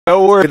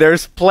Don't worry,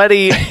 there's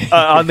plenty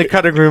on the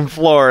cutting room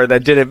floor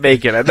that didn't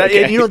make it, and,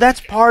 Okay. and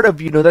that's part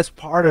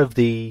of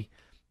the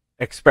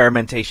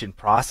experimentation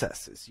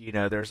processes.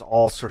 There's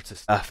all sorts of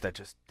stuff that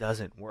just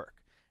doesn't work,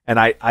 and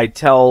I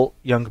tell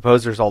young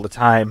composers all the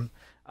time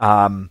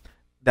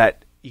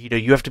that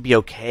you have to be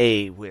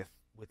okay with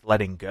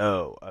letting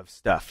go of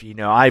stuff.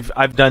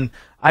 I've done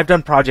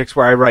projects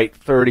where I write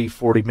 30,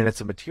 40 minutes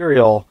of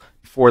material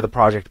before the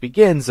project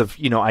begins of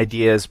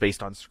ideas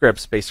based on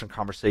scripts, based on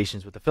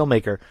conversations with the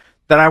filmmaker,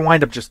 that I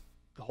wind up just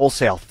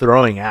wholesale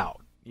throwing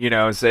out,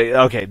 and say,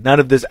 okay, none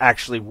of this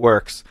actually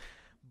works.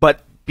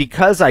 But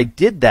because I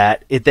did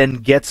that, it then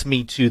gets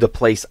me to the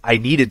place I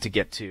needed to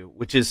get to,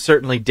 which is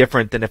certainly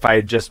different than if I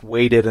had just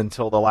waited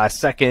until the last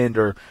second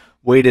or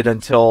waited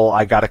until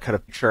I got to cut a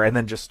picture and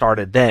then just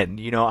started then.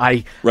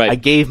 I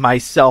gave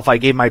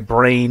my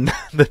brain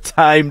the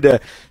time to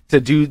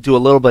do a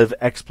little bit of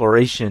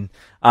exploration.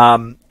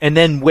 And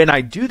then when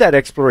I do that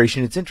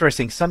exploration, it's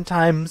interesting.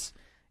 Sometimes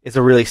it's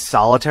a really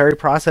solitary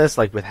process,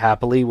 like with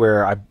Happily,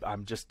 where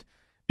I'm just,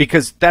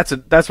 because that's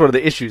one of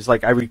the issues.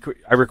 Like I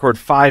record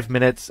 5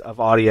 minutes of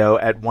audio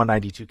at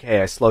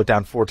 192K. I slow it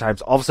down 4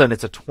 times. All of a sudden,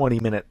 it's a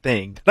 20-minute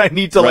thing that I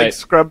need to like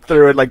scrub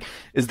through and like,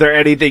 is there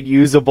anything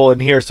usable in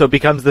here? So it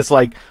becomes this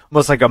like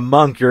almost like a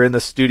monk. You're in the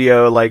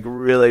studio, like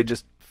really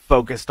just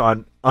focused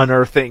on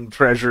unearthing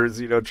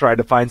treasures, trying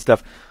to find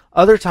stuff.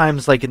 Other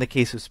times, like in the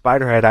case of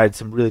Spiderhead, I had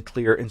some really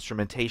clear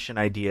instrumentation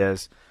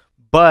ideas,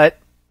 but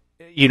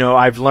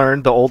I've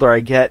learned the older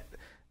I get,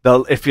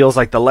 it feels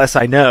like the less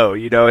I know.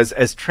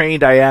 As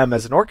trained I am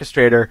as an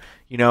orchestrator,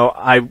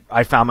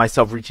 I found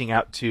myself reaching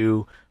out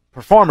to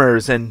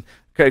performers and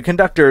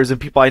conductors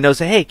and people I know,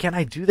 say, hey, can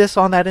I do this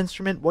on that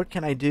instrument? What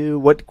can I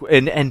do?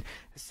 And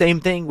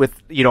same thing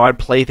with, I'd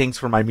play things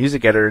for my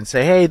music editor and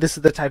say, hey, this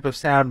is the type of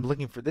sound I'm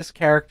looking for, this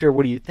character,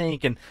 what do you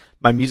think? And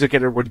my music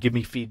editor would give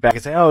me feedback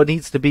and say, oh, it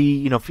needs to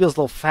be, feels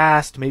a little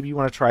fast, maybe you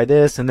want to try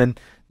this. And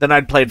then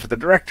I'd play it for the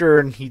director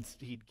and he'd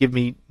give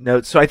me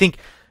notes. So I think,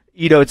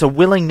 it's a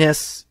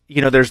willingness.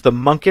 There's the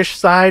monkish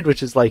side,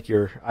 which is like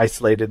you're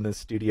isolated in the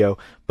studio,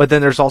 but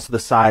then there's also the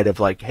side of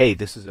like, hey,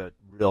 this is a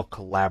real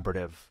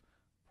collaborative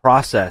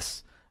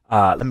process.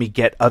 Let me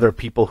get other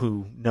people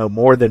who know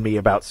more than me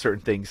about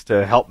certain things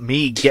to help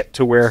me get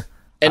to where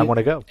I want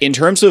to go. In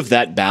terms of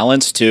that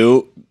balance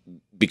too,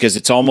 because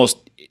it's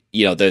almost,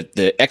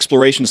 the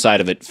exploration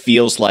side of it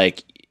feels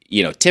like,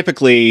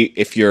 typically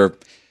if you're,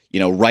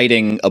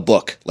 writing a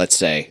book, let's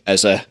say,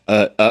 as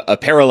a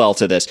parallel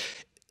to this,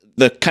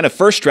 the kind of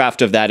first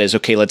draft of that is,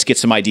 okay, let's get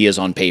some ideas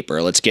on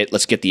paper. Let's get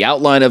the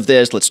outline of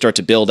this. Let's start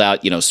to build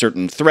out,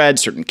 certain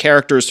threads, certain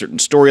characters, certain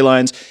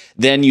storylines.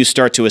 Then you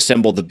start to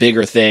assemble the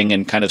bigger thing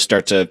and kind of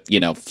start to,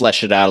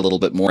 flesh it out a little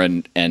bit more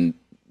and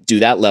do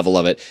that level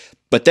of it.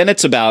 But then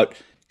it's about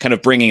kind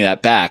of bringing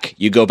that back.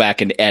 You go back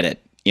and edit.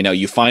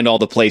 You find all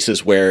the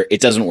places where it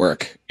doesn't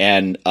work.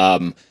 And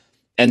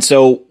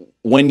so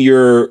when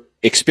you're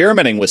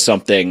experimenting with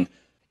something,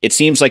 it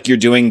seems like you're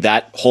doing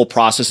that whole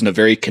process in a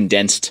very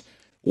condensed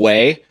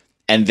way,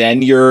 and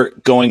then you're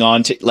going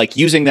on to like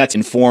using that to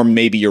inform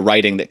maybe your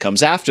writing that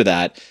comes after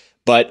that.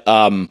 But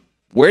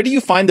where do you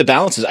find the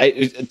balances?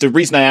 The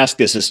reason I ask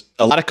this is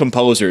a lot of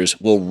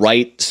composers will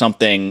write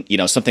something,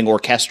 something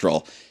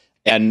orchestral,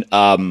 and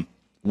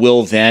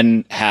will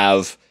then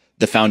have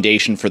the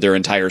foundation for their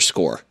entire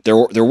score.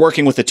 They're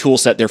working with a tool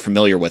set they're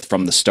familiar with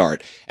from the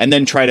start, and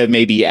then try to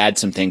maybe add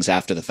some things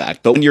after the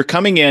fact. But when you're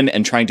coming in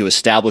and trying to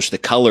establish the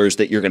colors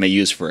that you're going to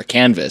use for a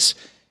canvas,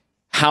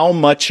 how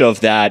much of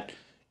that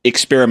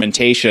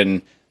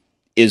experimentation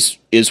is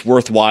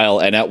worthwhile,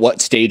 and at what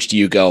stage do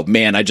you go,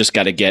 man, I just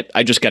got to get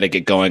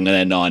going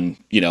and then on,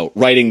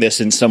 writing this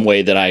in some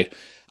way that I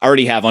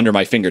already have under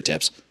my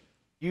fingertips?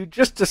 You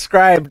just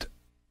described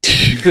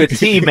to a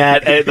T,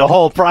 Matt, the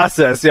whole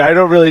process. I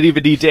don't really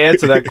even need to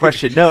answer that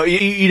question. No,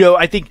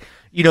 I think,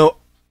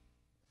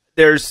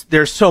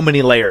 there's so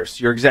many layers.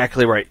 You're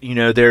exactly right.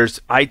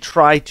 I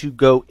try to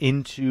go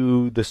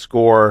into the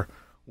score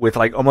with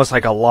like almost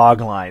like a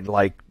log line,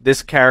 like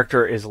this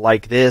character is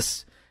like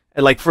this,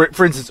 and like for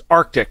instance,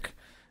 Arctic,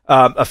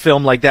 a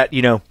film like that.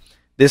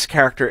 This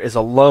character is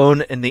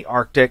alone in the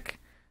Arctic.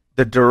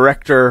 The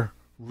director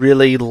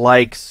really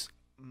likes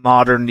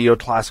modern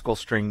neoclassical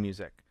string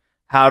music.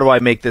 How do I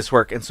make this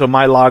work? And so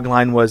my log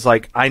line was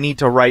like, I need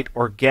to write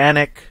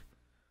organic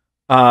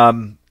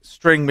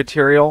string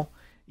material,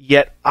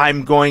 yet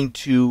I'm going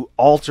to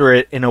alter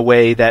it in a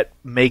way that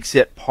makes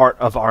it part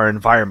of our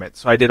environment.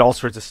 So I did all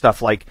sorts of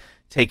stuff like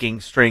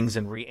taking strings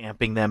and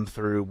reamping them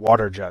through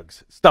water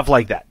jugs, stuff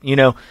like that,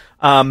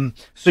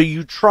 So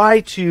you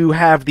try to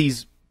have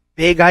these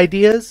big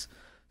ideas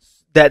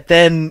that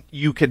then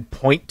you can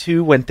point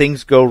to when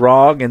things go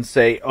wrong and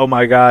say, oh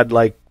my God,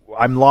 like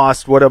I'm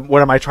lost. What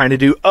am I trying to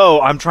do?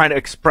 Oh, I'm trying to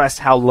express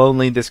how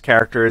lonely this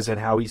character is and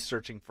how he's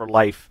searching for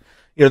life.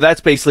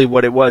 That's basically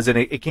what it was. And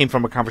it came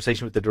from a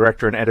conversation with the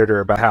director and editor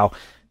about how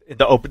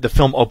the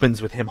film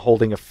opens with him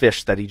holding a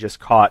fish that he just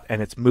caught,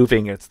 and it's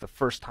moving. It's the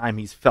first time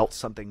he's felt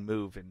something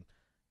move in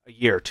a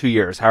year, 2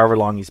 years, however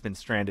long he's been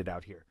stranded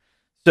out here.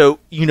 So,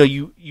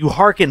 you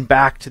hearken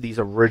back to these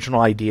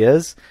original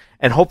ideas,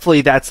 and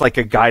hopefully that's like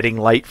a guiding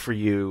light for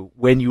you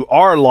when you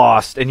are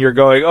lost and you're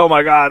going, oh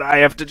my God, I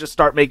have to just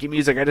start making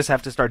music. I just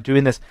have to start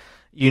doing this.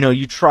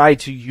 You try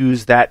to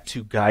use that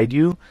to guide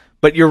you.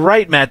 But you're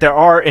right, Matt, there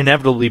are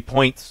inevitably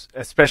points,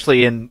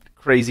 especially in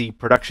crazy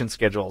production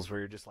schedules, where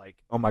you're just like,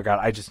 oh my God,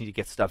 I just need to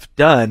get stuff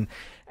done.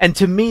 And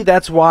to me,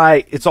 that's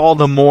why it's all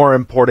the more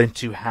important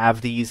to have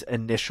these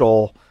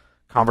initial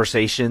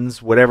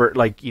conversations, whatever,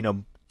 like,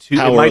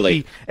 How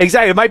early?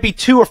 It might be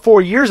 2 or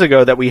 4 years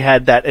ago that we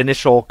had that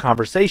initial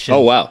conversation.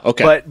 Oh wow,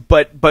 okay.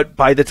 But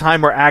by the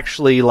time we're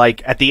actually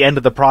like at the end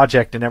of the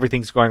project and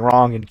everything's going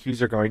wrong and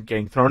cues are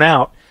getting thrown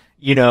out,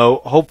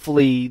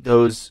 hopefully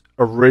those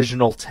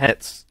original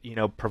tenets,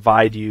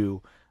 provide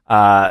you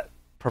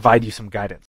some guidance.